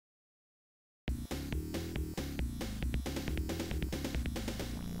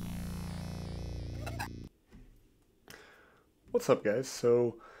What's up, guys?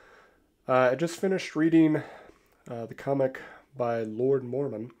 I just finished reading the comic by Lord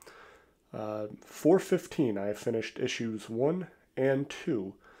Morman. 415, I finished issues 1 and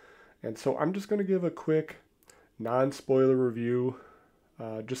 2. And so I'm just going to give a quick non spoiler review,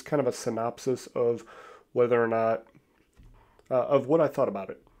 just kind of a synopsis of whether or not, of what I thought about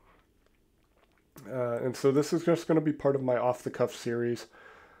it. And so this is just going to be part of my off the cuff series.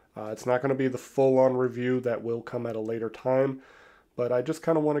 It's not going to be the full on review that will come at a later time, but I just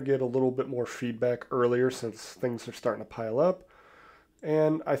kind of want to get a little bit more feedback earlier since things are starting to pile up.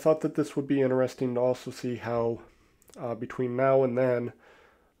 And I thought that this would be interesting to also see how, between now and then,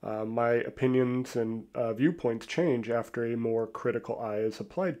 my opinions and viewpoints change after a more critical eye is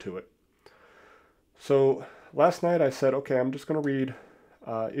applied to it. So last night I said, okay, I'm just going to read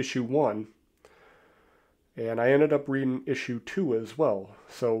issue 1, and I ended up reading issue 2 as well.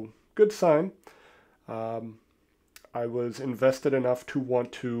 So good sign. Um, I was invested enough to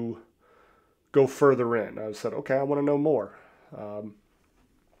want to go further in. I said, okay, I want to know more. Um,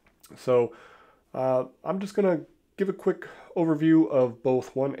 so I'm just going to give a quick overview of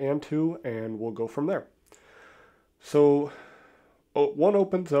both 1 and 2, and we'll go from there. So 1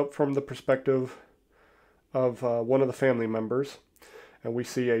 opens up from the perspective of one of the family members, and we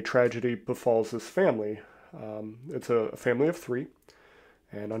see a tragedy befalls this family. It's a family of 3,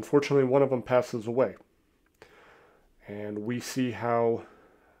 and unfortunately one of them passes away. And we see how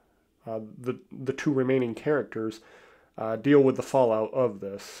the 2 remaining characters deal with the fallout of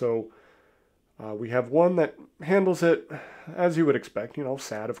this. So we have one that handles it as you would expect,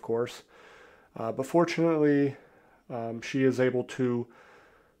 sad, of course. But fortunately, she is able to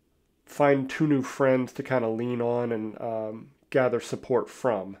find 2 new friends to kind of lean on and gather support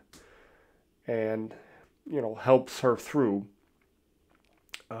from, and helps her through.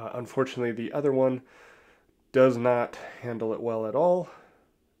 Unfortunately, the other one does not handle it well at all,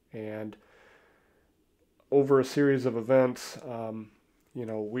 and over a series of events,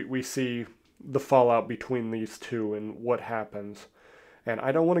 we see the fallout between these 2 and what happens. And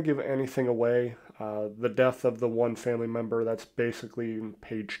I don't want to give anything away. The death of the one family member, that's basically in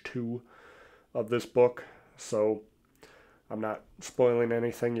page 2 of this book. So I'm not spoiling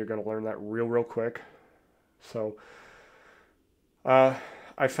anything. You're going to learn that real quick. So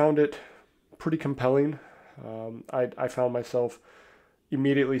I found it pretty compelling. I found myself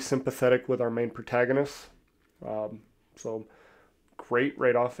immediately sympathetic with our main protagonist. So great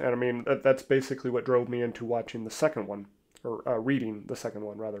right off. And I mean, that's basically what drove me into watching the second one, or reading the second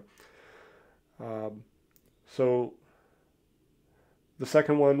one, rather. So the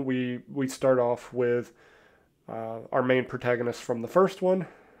second one, we start off with our main protagonist from the first one,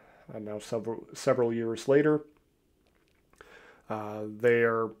 and now several years later. They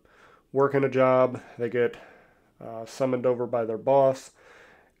are working a job. They get summoned over by their boss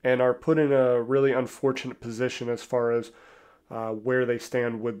and are put in a really unfortunate position as far as where they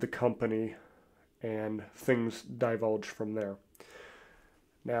stand with the company, and things divulge from there.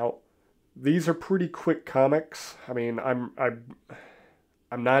 Now, these are pretty quick comics. I mean, I'm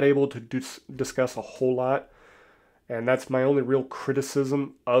not able to discuss a whole lot, and that's my only real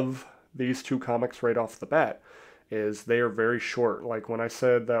criticism of these 2 comics right off the bat, is they are very short. Like when I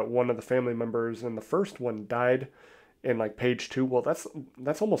said that one of the family members in the first one died in like page 2, well,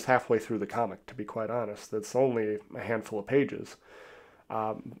 that's almost halfway through the comic, to be quite honest. It's only a handful of pages.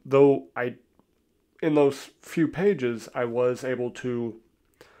 Though in those few pages, I was able to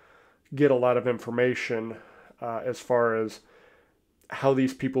get a lot of information as far as how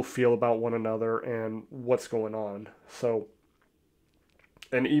these people feel about one another and what's going on. So,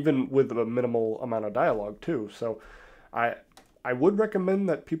 and even with a minimal amount of dialogue too. So I would recommend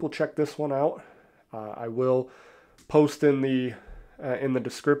that people check this one out. I will post in the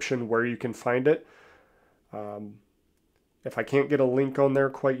description where you can find it. If I can't get a link on there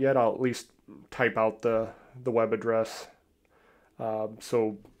quite yet, I'll at least type out the web address,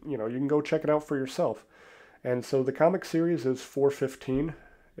 so you can go check it out for yourself. And so the comic series is 415.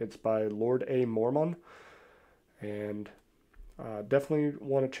 It's by Lord A. Morman, and definitely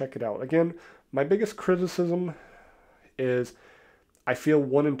want to check it out. Again, my biggest criticism is I feel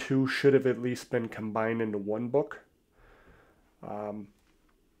 1 and 2 should have at least been combined into 1 book.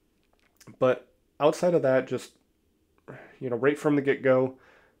 But outside of that, just right from the get-go,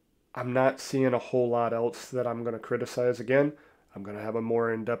 I'm not seeing a whole lot else that I'm going to criticize. Again, I'm going to have a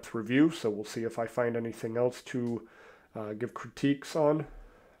more in-depth review, so we'll see if I find anything else to give critiques on.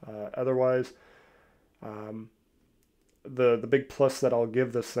 Otherwise, the big plus that I'll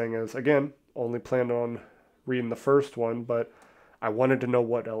give this thing is, again, only planned on reading the first one, but I wanted to know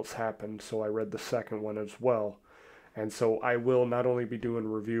what else happened, so I read the second one as well. And so I will not only be doing a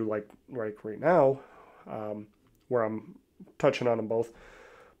review like right now, where I'm touching on them both,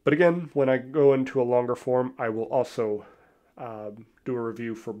 but again, when I go into a longer form, I will also do a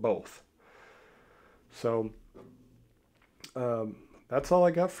review for both. So that's all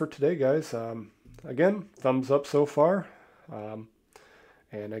I got for today, guys. Again, thumbs up so far, and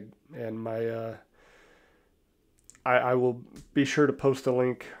my I will be sure to post a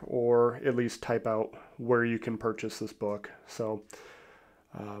link or at least type out where you can purchase this book. So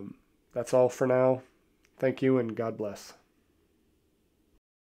that's all for now. Thank you and God bless.